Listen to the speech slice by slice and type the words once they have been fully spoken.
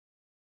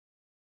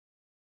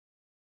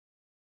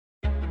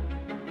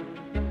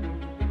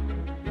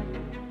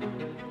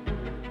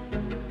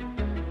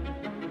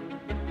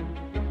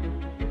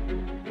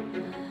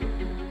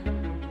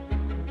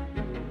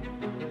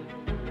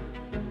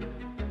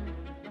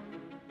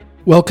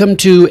Welcome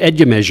to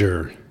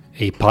Edumeasure,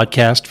 a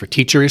podcast for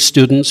teachers,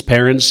 students,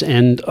 parents,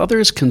 and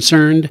others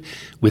concerned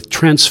with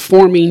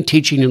transforming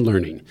teaching and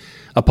learning,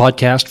 a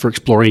podcast for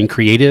exploring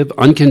creative,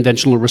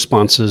 unconventional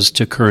responses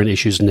to current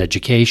issues in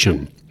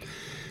education.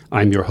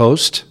 I'm your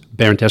host,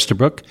 Bernd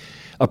Estabrook,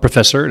 a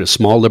professor at a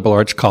small liberal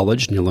arts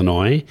college in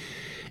Illinois,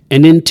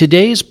 and in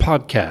today's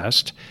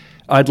podcast,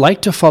 I'd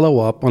like to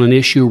follow up on an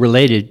issue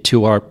related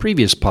to our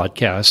previous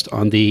podcast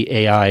on the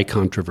AI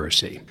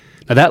controversy.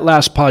 Now, that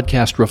last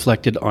podcast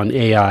reflected on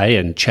AI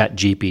and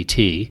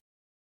ChatGPT,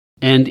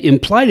 and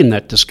implied in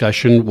that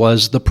discussion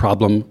was the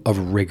problem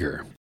of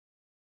rigor.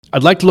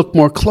 I'd like to look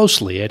more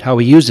closely at how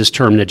we use this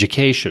term in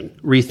education,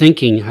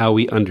 rethinking how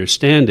we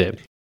understand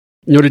it,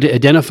 in order to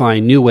identify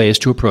new ways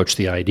to approach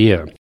the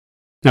idea.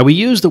 Now, we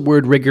use the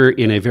word rigor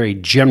in a very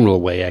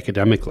general way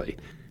academically.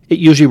 It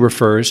usually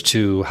refers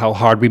to how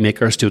hard we make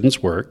our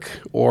students work,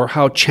 or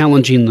how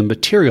challenging the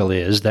material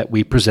is that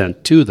we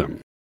present to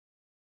them.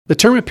 The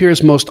term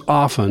appears most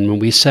often when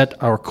we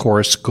set our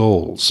course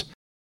goals.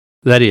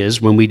 That is,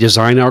 when we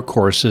design our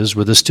courses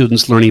with the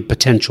students' learning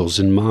potentials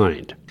in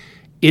mind.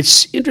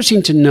 It's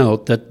interesting to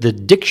note that the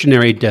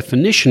dictionary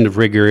definition of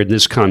rigor in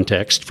this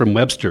context from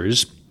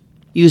Webster's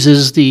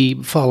uses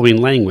the following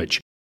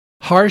language: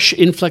 harsh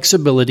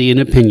inflexibility in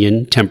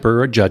opinion,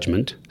 temper, or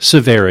judgment,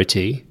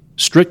 severity,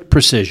 strict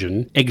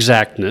precision,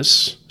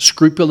 exactness,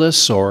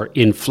 scrupulous or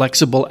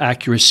inflexible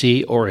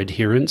accuracy or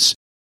adherence,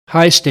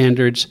 high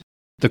standards,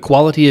 the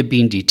quality of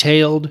being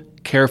detailed,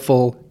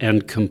 careful,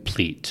 and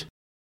complete.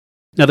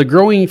 Now, the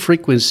growing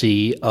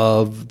frequency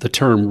of the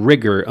term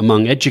rigor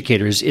among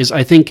educators is,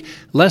 I think,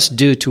 less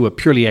due to a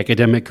purely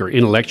academic or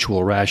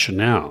intellectual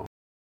rationale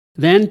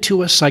than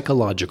to a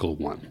psychological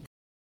one.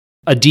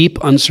 A deep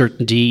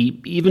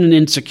uncertainty, even an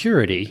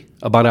insecurity,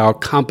 about our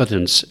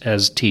competence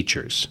as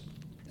teachers.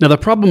 Now, the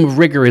problem of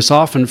rigor is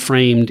often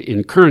framed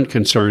in current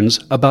concerns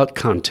about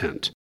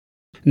content,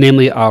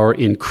 namely our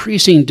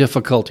increasing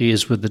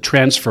difficulties with the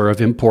transfer of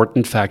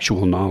important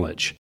factual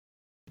knowledge,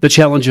 the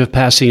challenge of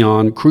passing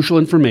on crucial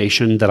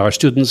information that our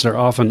students are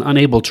often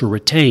unable to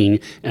retain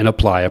and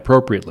apply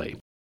appropriately.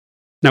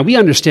 Now, we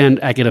understand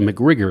academic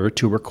rigor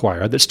to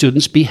require that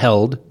students be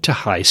held to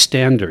high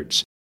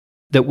standards,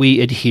 that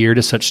we adhere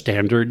to such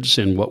standards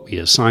in what we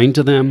assign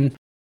to them.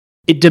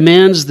 It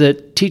demands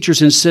that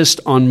teachers insist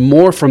on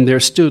more from their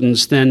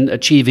students than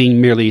achieving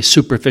merely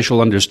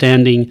superficial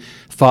understanding,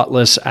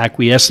 thoughtless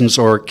acquiescence,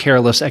 or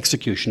careless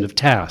execution of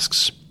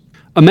tasks.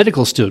 A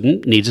medical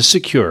student needs a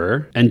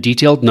secure and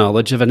detailed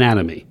knowledge of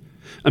anatomy.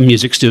 A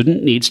music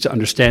student needs to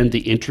understand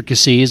the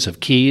intricacies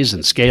of keys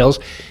and scales,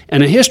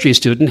 and a history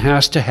student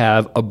has to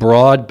have a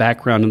broad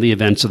background in the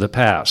events of the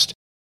past.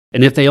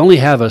 And if they only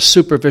have a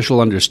superficial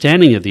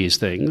understanding of these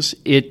things,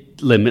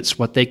 it limits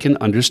what they can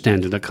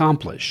understand and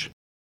accomplish.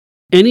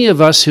 Any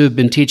of us who have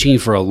been teaching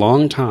for a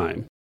long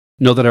time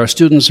know that our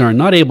students are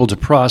not able to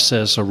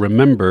process or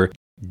remember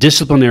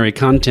disciplinary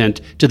content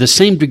to the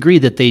same degree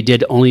that they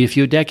did only a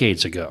few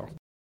decades ago.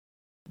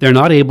 They're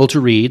not able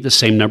to read the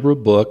same number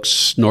of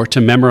books, nor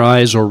to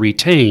memorize or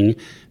retain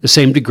the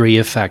same degree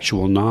of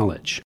factual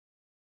knowledge.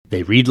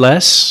 They read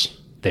less,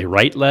 they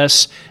write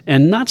less,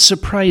 and not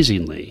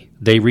surprisingly,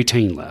 they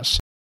retain less.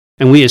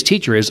 And we as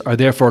teachers are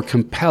therefore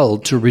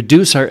compelled to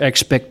reduce our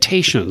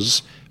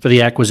expectations for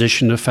the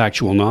acquisition of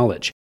factual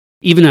knowledge,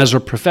 even as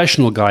our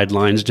professional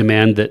guidelines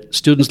demand that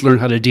students learn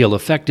how to deal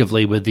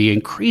effectively with the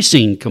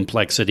increasing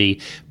complexity,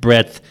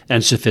 breadth,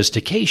 and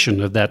sophistication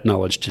of that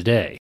knowledge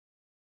today.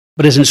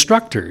 But as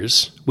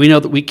instructors, we know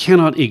that we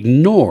cannot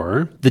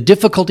ignore the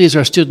difficulties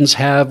our students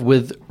have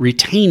with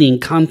retaining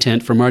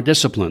content from our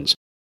disciplines,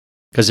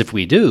 because if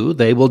we do,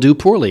 they will do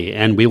poorly,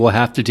 and we will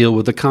have to deal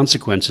with the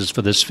consequences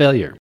for this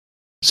failure.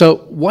 So,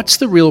 what's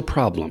the real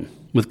problem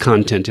with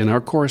content in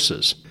our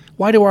courses?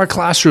 Why do our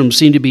classrooms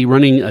seem to be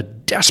running a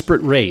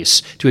desperate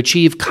race to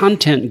achieve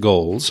content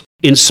goals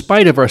in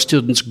spite of our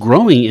students'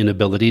 growing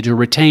inability to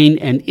retain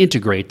and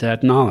integrate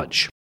that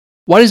knowledge?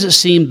 Why does it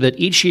seem that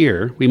each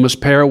year we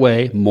must pare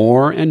away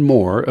more and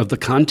more of the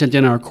content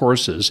in our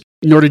courses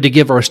in order to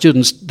give our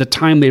students the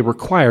time they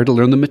require to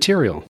learn the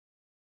material?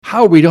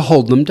 How are we to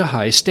hold them to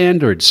high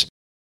standards?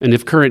 And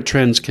if current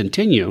trends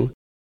continue,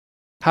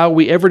 how are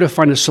we ever to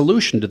find a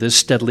solution to this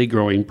steadily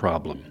growing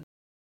problem?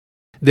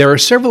 There are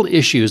several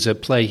issues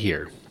at play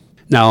here.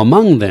 Now,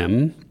 among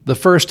them, the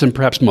first and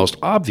perhaps most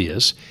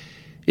obvious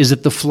is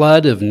that the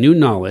flood of new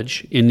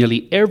knowledge in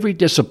nearly every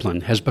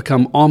discipline has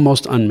become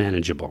almost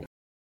unmanageable.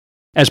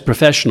 As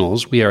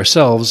professionals, we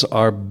ourselves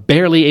are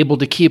barely able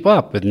to keep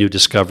up with new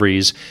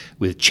discoveries,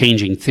 with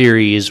changing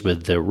theories,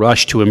 with the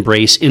rush to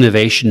embrace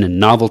innovation and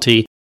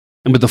novelty,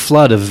 and with the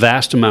flood of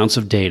vast amounts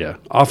of data,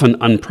 often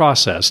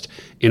unprocessed,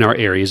 in our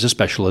areas of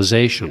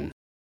specialization.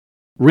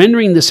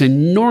 Rendering this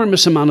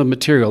enormous amount of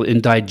material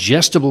in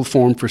digestible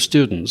form for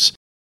students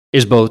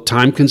is both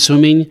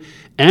time-consuming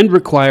and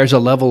requires a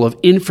level of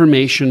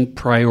information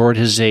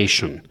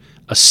prioritization,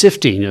 a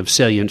sifting of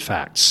salient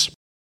facts.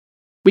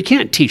 We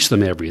can't teach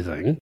them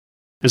everything,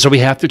 and so we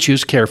have to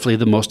choose carefully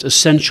the most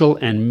essential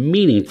and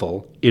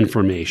meaningful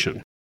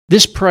information.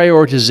 This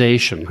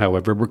prioritization,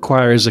 however,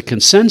 requires a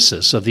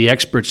consensus of the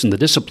experts in the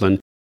discipline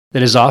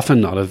that is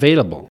often not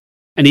available.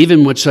 And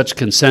even when such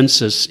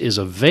consensus is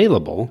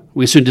available,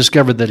 we soon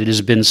discover that it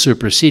has been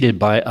superseded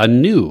by a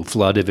new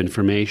flood of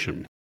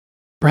information.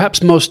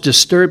 Perhaps most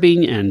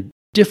disturbing and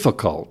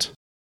difficult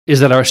is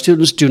that our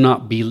students do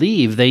not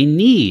believe they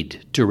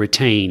need to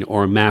retain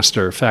or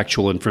master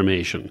factual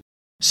information,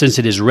 since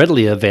it is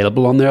readily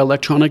available on their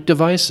electronic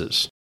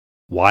devices.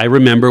 Why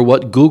remember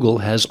what Google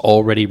has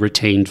already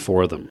retained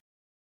for them?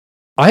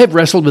 I have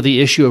wrestled with the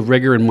issue of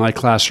rigor in my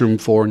classroom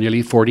for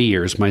nearly 40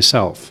 years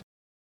myself.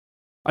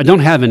 I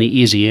don't have any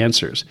easy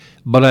answers,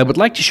 but I would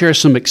like to share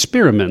some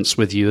experiments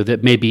with you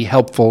that may be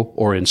helpful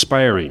or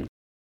inspiring.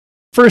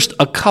 First,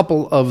 a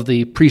couple of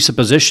the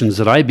presuppositions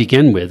that I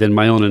begin with in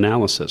my own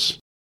analysis.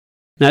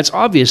 Now, it's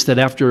obvious that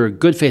after a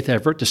good faith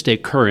effort to stay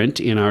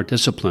current in our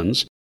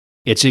disciplines,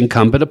 it's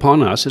incumbent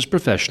upon us as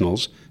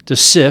professionals to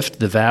sift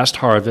the vast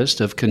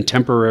harvest of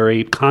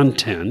contemporary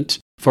content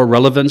for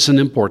relevance and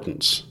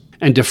importance,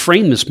 and to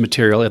frame this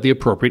material at the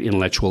appropriate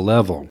intellectual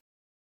level.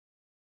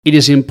 It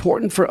is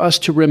important for us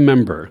to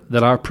remember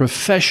that our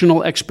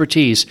professional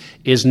expertise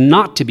is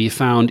not to be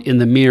found in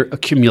the mere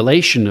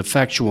accumulation of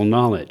factual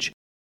knowledge,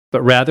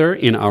 but rather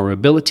in our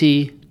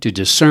ability to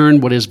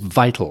discern what is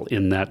vital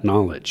in that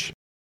knowledge.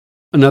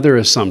 Another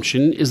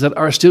assumption is that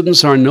our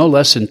students are no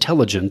less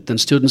intelligent than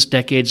students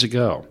decades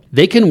ago.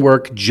 They can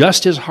work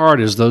just as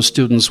hard as those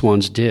students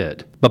once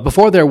did, but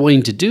before they're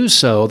willing to do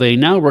so, they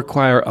now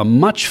require a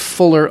much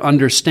fuller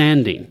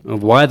understanding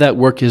of why that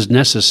work is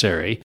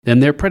necessary than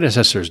their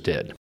predecessors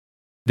did.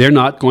 They're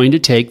not going to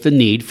take the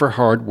need for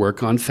hard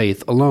work on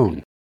faith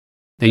alone.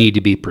 They need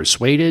to be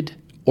persuaded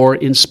or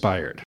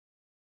inspired.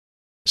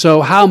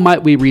 So how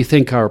might we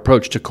rethink our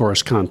approach to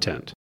course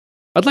content?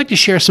 I'd like to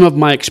share some of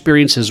my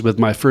experiences with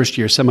my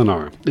first-year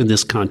seminar in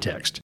this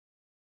context.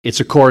 It's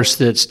a course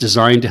that's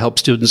designed to help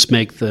students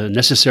make the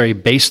necessary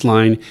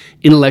baseline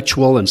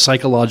intellectual and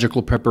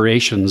psychological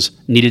preparations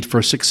needed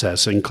for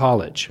success in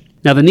college.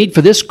 Now, the need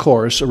for this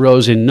course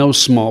arose in no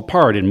small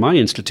part in my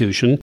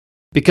institution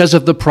because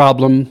of the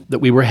problem that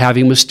we were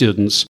having with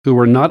students who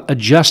were not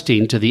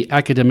adjusting to the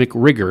academic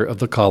rigor of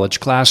the college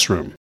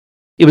classroom.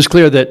 It was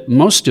clear that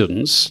most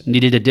students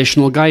needed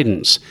additional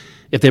guidance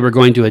if they were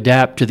going to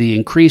adapt to the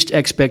increased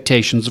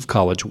expectations of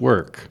college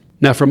work.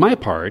 Now, for my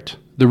part,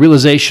 the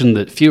realization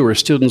that fewer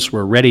students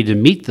were ready to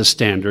meet the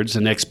standards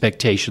and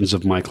expectations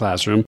of my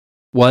classroom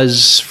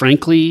was,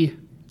 frankly,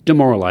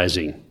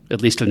 demoralizing,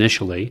 at least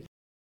initially,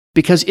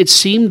 because it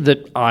seemed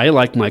that I,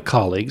 like my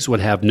colleagues, would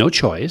have no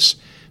choice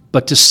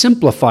but to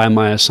simplify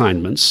my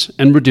assignments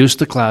and reduce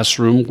the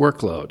classroom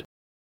workload,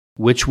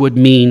 which would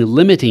mean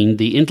limiting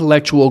the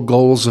intellectual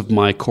goals of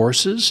my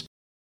courses,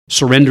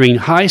 surrendering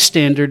high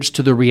standards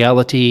to the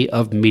reality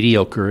of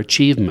mediocre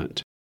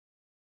achievement.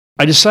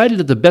 I decided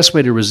that the best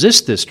way to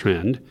resist this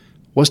trend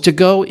was to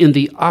go in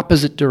the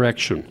opposite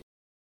direction.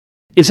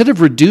 Instead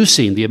of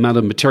reducing the amount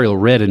of material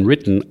read and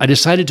written, I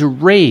decided to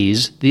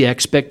raise the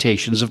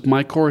expectations of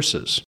my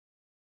courses.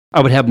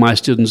 I would have my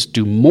students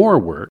do more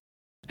work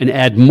and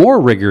add more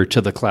rigor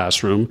to the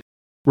classroom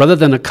rather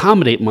than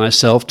accommodate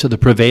myself to the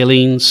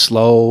prevailing,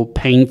 slow,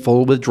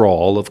 painful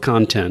withdrawal of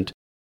content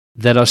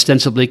that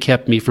ostensibly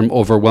kept me from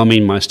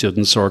overwhelming my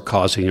students or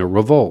causing a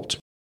revolt.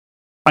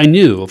 I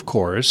knew, of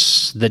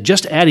course, that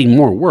just adding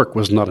more work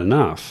was not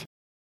enough.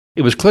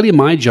 It was clearly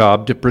my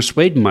job to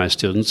persuade my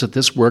students that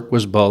this work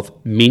was both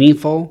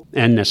meaningful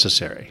and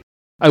necessary.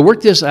 I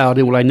worked this out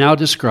in what I now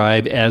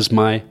describe as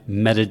my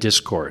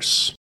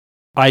meta-discourse.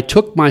 I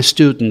took my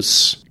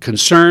students'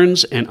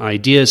 concerns and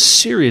ideas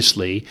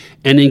seriously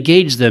and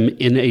engaged them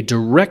in a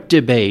direct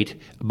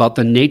debate about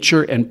the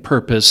nature and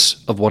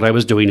purpose of what I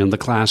was doing in the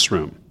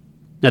classroom.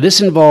 Now,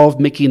 this involved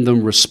making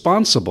them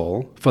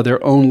responsible for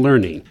their own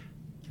learning.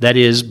 That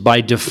is,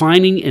 by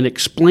defining and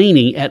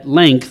explaining at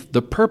length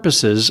the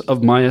purposes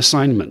of my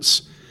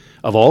assignments,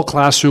 of all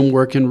classroom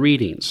work and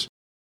readings.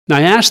 Now,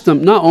 I asked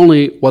them not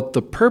only what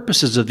the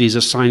purposes of these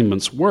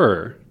assignments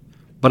were,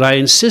 but I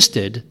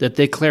insisted that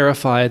they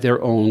clarify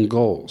their own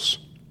goals.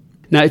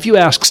 Now, if you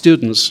ask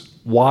students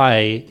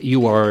why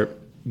you are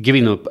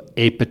giving up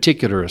a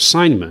particular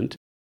assignment,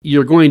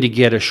 you're going to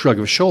get a shrug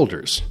of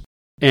shoulders.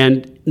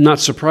 And not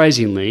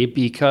surprisingly,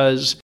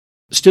 because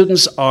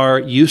students are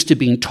used to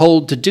being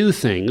told to do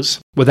things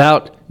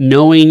without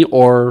knowing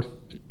or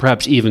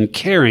perhaps even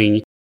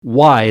caring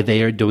why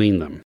they are doing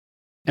them.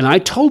 And I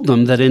told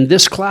them that in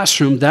this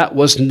classroom, that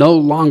was no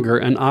longer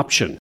an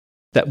option.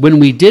 That when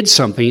we did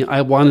something,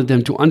 I wanted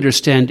them to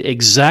understand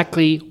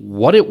exactly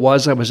what it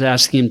was I was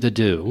asking them to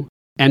do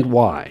and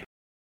why.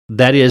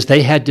 That is,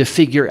 they had to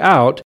figure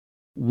out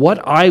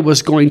what I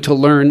was going to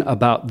learn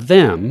about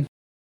them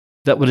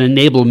that would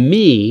enable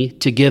me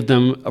to give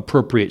them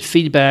appropriate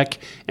feedback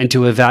and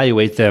to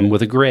evaluate them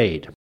with a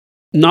grade.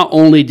 Not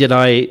only did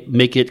I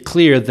make it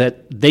clear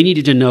that they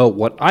needed to know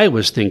what I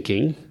was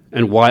thinking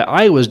and why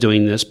I was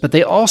doing this, but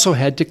they also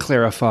had to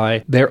clarify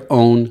their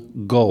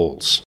own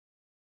goals.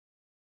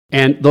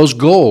 And those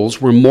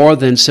goals were more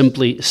than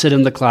simply sit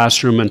in the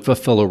classroom and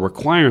fulfill a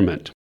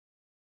requirement.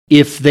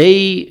 If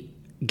they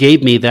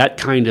gave me that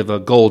kind of a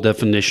goal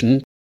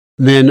definition,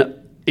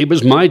 then it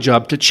was my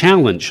job to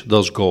challenge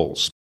those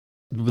goals.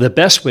 The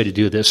best way to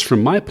do this,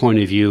 from my point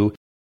of view,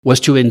 was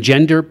to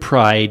engender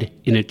pride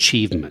in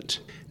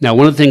achievement. Now,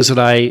 one of the things that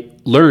I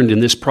learned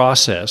in this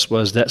process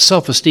was that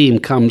self-esteem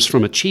comes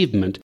from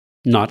achievement,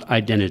 not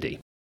identity.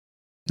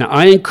 Now,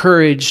 I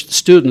encouraged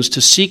students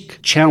to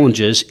seek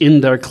challenges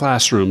in their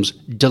classrooms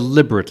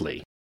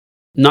deliberately,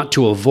 not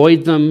to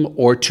avoid them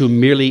or to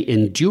merely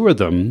endure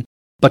them,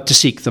 but to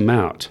seek them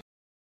out.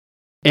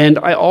 And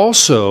I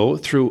also,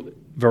 through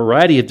a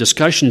variety of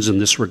discussions in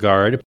this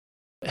regard,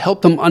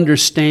 help them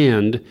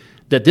understand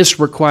that this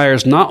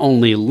requires not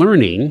only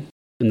learning,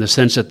 in the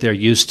sense that they're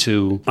used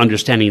to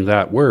understanding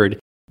that word,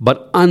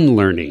 but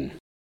unlearning.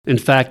 In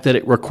fact, that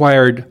it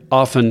required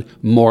often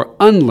more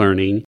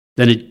unlearning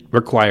than it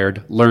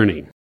required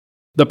learning.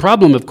 The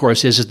problem, of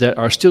course, is that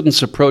our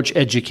students approach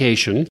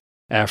education,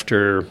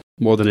 after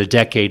more than a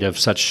decade of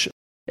such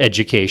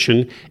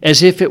education,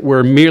 as if it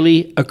were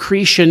merely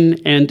accretion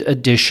and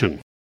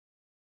addition,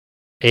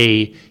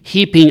 a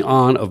heaping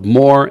on of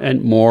more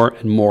and more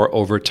and more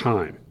over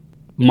time.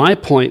 My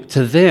point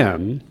to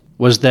them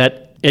was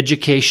that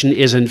education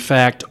is in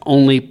fact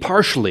only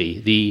partially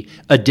the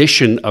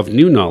addition of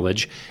new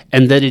knowledge,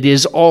 and that it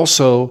is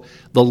also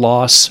the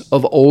loss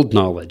of old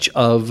knowledge,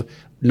 of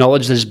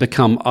knowledge that has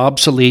become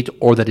obsolete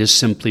or that is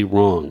simply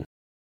wrong.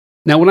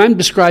 Now, when I'm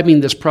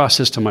describing this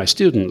process to my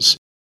students,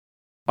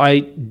 I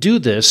do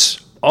this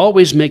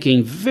always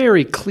making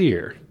very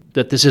clear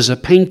that this is a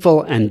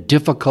painful and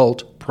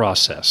difficult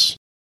process.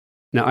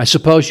 Now, I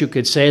suppose you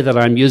could say that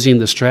I'm using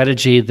the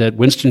strategy that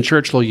Winston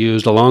Churchill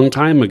used a long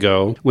time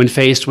ago when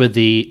faced with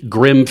the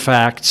grim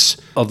facts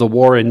of the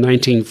war in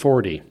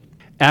 1940,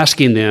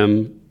 asking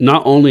them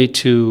not only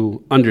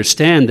to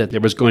understand that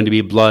there was going to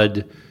be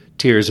blood,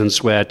 tears, and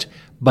sweat,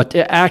 but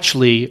to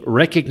actually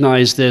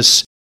recognize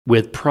this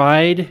with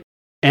pride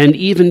and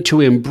even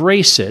to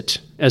embrace it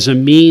as a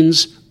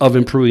means of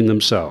improving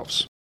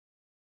themselves.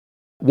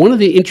 One of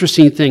the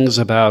interesting things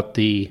about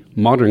the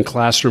modern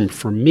classroom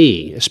for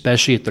me,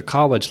 especially at the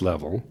college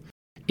level,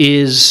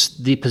 is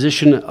the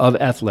position of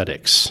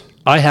athletics.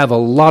 I have a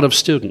lot of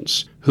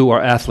students who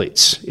are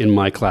athletes in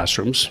my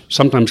classrooms.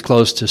 Sometimes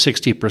close to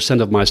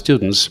 60% of my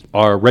students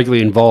are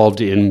regularly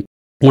involved in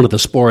one of the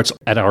sports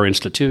at our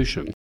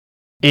institution.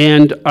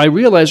 And I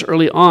realized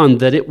early on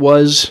that it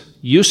was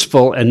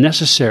useful and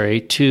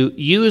necessary to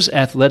use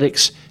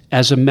athletics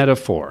as a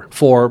metaphor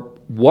for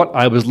what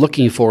I was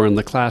looking for in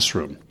the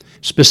classroom,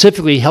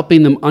 specifically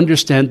helping them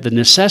understand the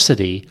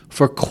necessity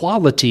for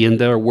quality in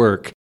their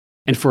work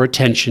and for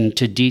attention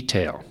to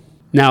detail.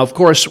 Now, of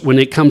course, when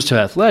it comes to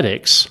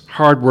athletics,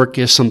 hard work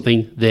is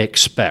something they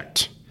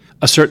expect.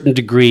 A certain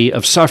degree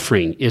of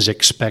suffering is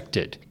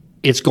expected.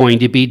 It's going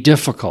to be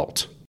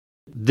difficult.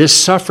 This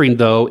suffering,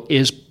 though,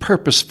 is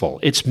purposeful.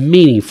 It's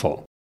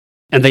meaningful.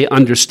 And they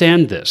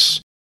understand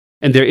this.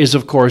 And there is,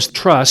 of course,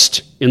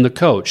 trust in the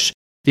coach.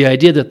 The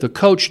idea that the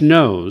coach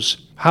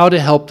knows how to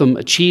help them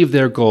achieve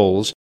their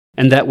goals,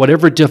 and that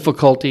whatever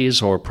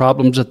difficulties or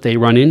problems that they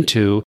run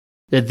into,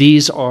 that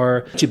these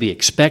are to be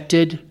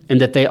expected, and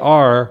that they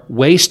are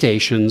way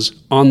stations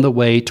on the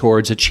way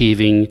towards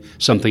achieving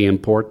something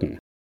important.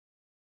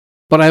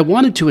 But I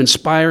wanted to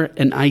inspire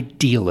an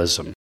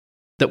idealism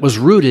that was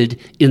rooted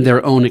in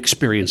their own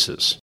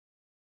experiences.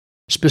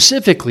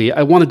 Specifically,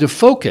 I wanted to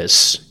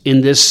focus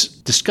in this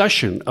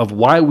discussion of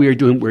why we're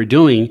doing what we're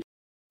doing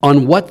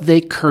on what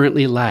they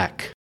currently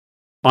lack,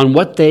 on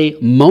what they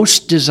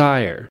most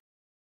desire,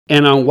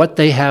 and on what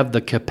they have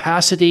the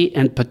capacity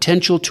and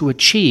potential to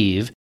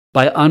achieve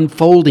by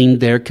unfolding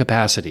their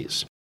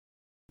capacities.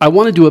 I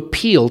wanted to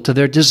appeal to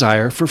their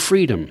desire for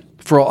freedom,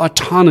 for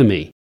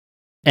autonomy,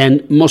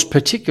 and most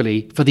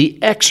particularly for the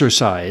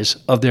exercise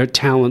of their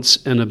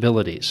talents and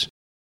abilities.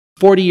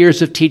 40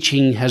 years of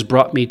teaching has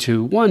brought me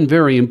to one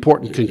very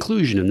important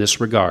conclusion in this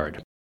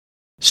regard.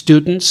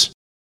 Students,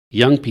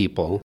 young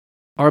people,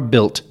 are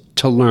built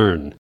to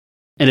learn,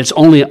 and it's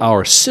only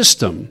our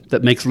system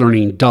that makes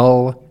learning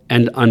dull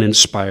and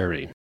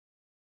uninspiring.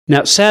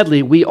 Now,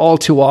 sadly, we all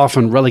too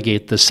often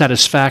relegate the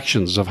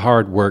satisfactions of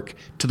hard work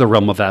to the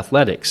realm of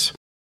athletics.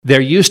 They're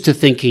used to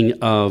thinking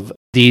of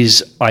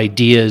these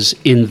ideas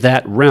in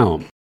that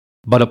realm,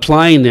 but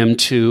applying them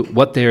to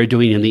what they are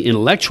doing in the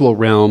intellectual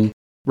realm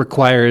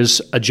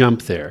requires a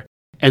jump there.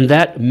 And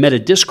that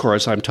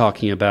meta-discourse I'm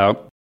talking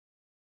about,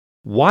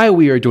 why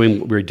we are doing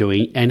what we're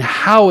doing and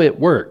how it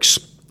works,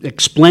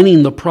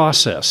 explaining the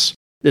process,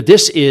 that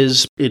this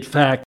is, in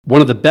fact,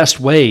 one of the best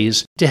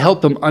ways to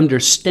help them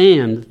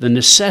understand the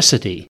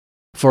necessity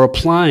for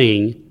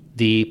applying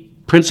the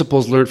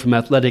principles learned from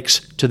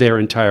athletics to their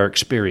entire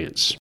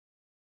experience.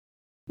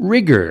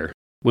 Rigor,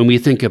 when we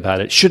think about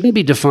it, shouldn't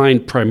be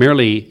defined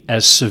primarily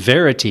as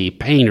severity,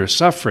 pain, or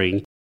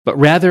suffering, but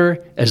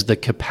rather as the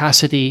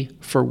capacity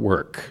for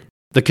work,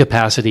 the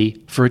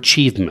capacity for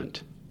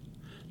achievement,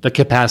 the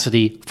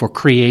capacity for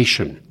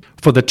creation,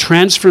 for the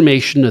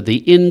transformation of the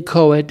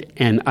inchoate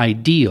and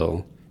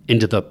ideal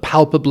into the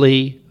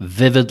palpably,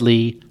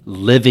 vividly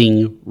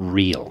living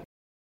real.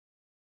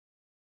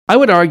 I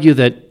would argue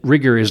that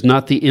rigor is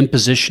not the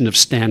imposition of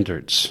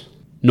standards,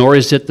 nor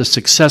is it the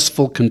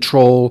successful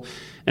control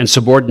and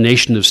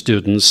subordination of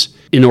students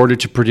in order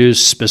to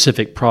produce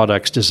specific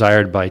products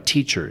desired by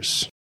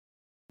teachers.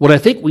 What I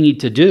think we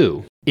need to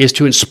do is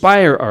to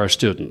inspire our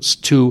students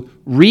to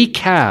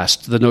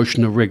recast the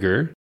notion of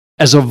rigor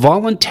as a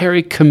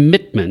voluntary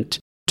commitment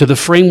to the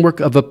framework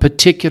of a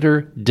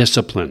particular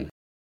discipline,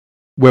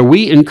 where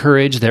we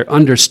encourage their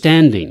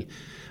understanding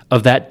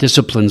of that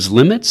discipline's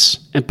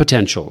limits and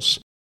potentials,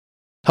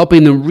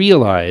 helping them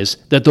realize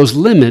that those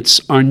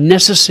limits are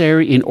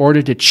necessary in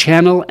order to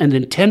channel and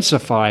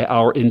intensify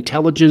our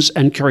intelligence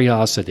and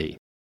curiosity,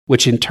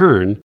 which in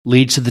turn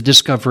leads to the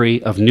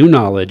discovery of new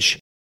knowledge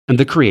and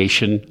the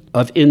creation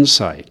of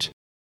insight.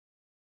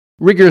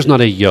 Rigor is not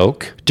a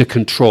yoke to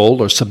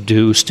control or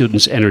subdue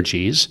students'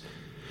 energies,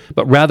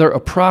 but rather a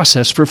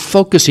process for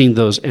focusing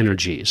those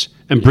energies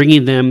and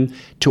bringing them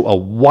to a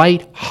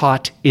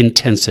white-hot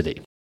intensity.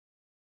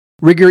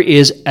 Rigor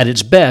is at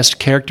its best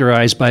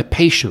characterized by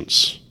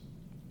patience,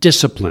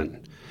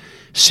 discipline,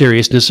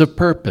 seriousness of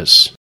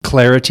purpose,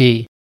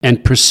 clarity,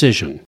 and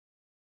precision,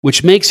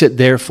 which makes it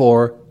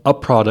therefore a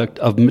product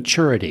of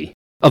maturity,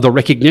 of the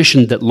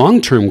recognition that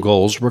long-term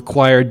goals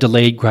require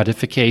delayed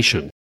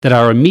gratification, that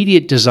our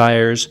immediate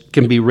desires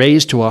can be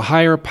raised to a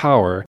higher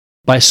power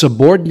by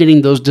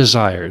subordinating those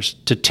desires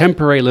to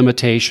temporary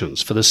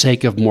limitations for the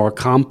sake of more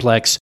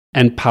complex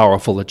and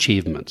powerful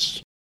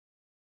achievements.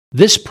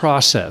 This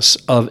process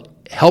of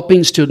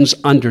helping students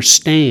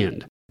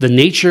understand the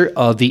nature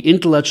of the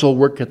intellectual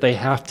work that they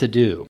have to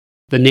do,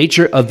 the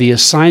nature of the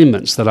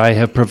assignments that I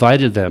have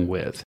provided them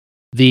with,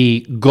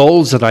 the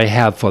goals that I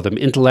have for them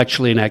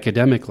intellectually and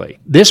academically.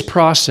 This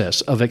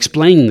process of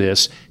explaining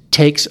this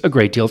takes a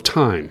great deal of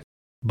time,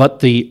 but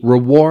the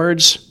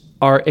rewards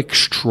are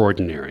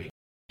extraordinary.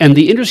 And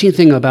the interesting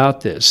thing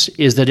about this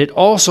is that it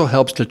also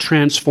helps to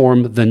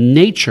transform the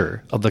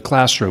nature of the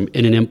classroom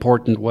in an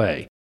important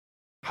way.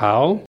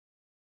 How?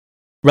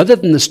 Rather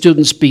than the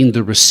students being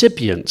the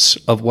recipients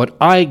of what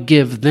I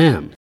give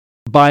them,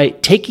 by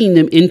taking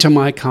them into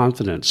my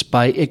confidence,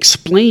 by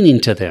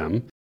explaining to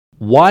them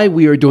why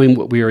we are doing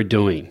what we are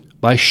doing,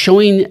 by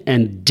showing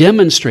and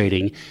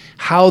demonstrating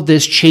how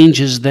this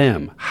changes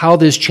them, how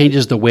this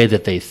changes the way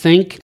that they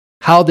think,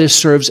 how this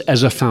serves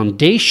as a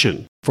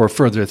foundation for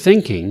further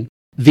thinking,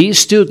 these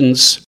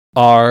students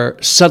are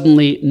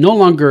suddenly no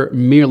longer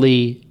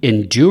merely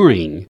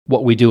enduring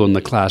what we do in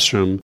the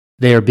classroom,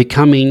 they are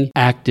becoming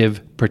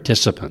active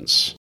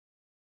participants.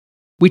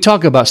 We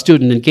talk about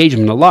student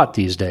engagement a lot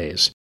these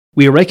days.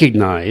 We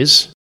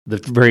recognize, the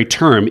very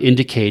term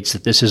indicates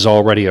that this is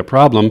already a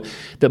problem,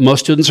 that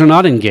most students are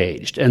not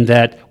engaged and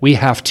that we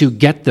have to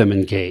get them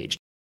engaged.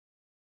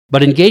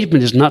 But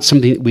engagement is not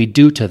something that we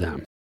do to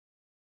them.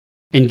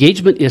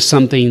 Engagement is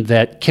something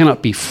that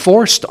cannot be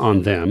forced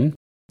on them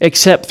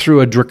except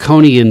through a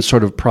draconian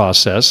sort of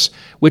process,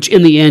 which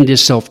in the end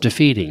is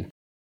self-defeating.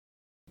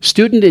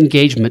 Student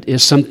engagement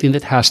is something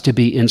that has to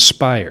be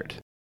inspired,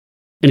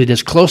 and it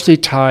is closely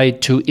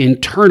tied to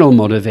internal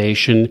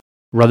motivation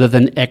rather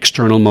than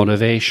external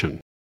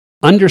motivation.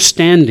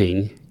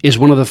 Understanding is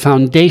one of the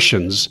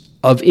foundations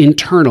of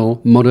internal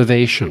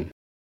motivation.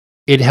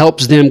 It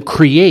helps them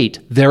create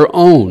their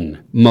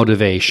own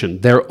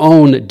motivation, their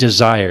own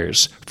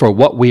desires for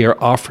what we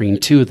are offering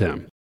to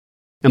them.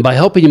 And by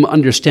helping them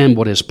understand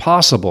what is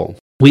possible,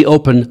 we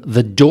open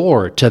the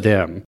door to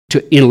them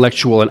to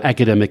intellectual and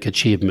academic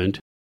achievement,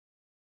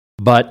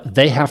 but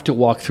they have to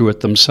walk through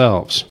it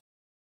themselves.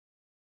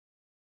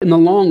 In the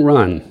long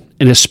run,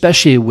 and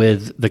especially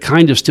with the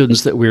kind of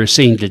students that we're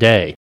seeing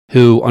today,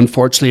 who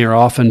unfortunately are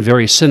often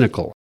very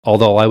cynical,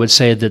 although I would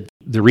say that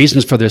the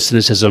reasons for their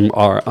cynicism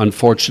are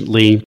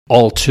unfortunately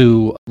all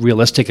too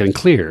realistic and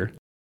clear.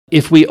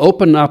 If we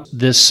open up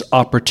this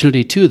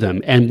opportunity to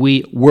them and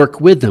we work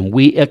with them,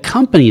 we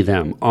accompany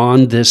them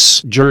on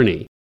this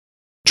journey,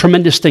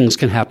 tremendous things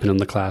can happen in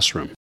the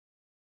classroom.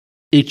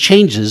 It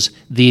changes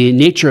the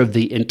nature of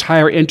the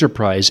entire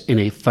enterprise in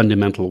a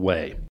fundamental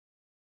way.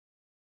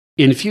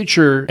 In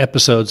future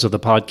episodes of the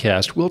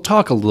podcast, we'll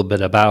talk a little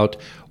bit about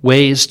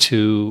ways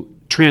to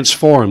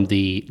transform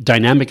the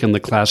dynamic in the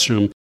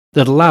classroom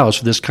that allows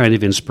for this kind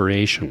of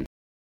inspiration.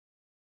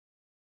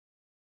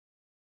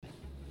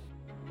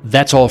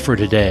 That's all for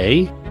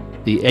today.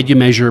 The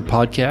Edumeasure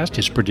podcast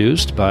is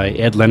produced by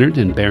Ed Leonard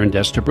and Baron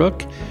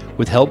Estabrook,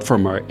 with help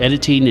from our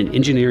editing and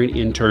engineering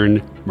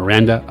intern,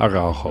 Miranda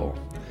Araujo.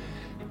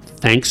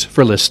 Thanks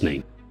for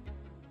listening.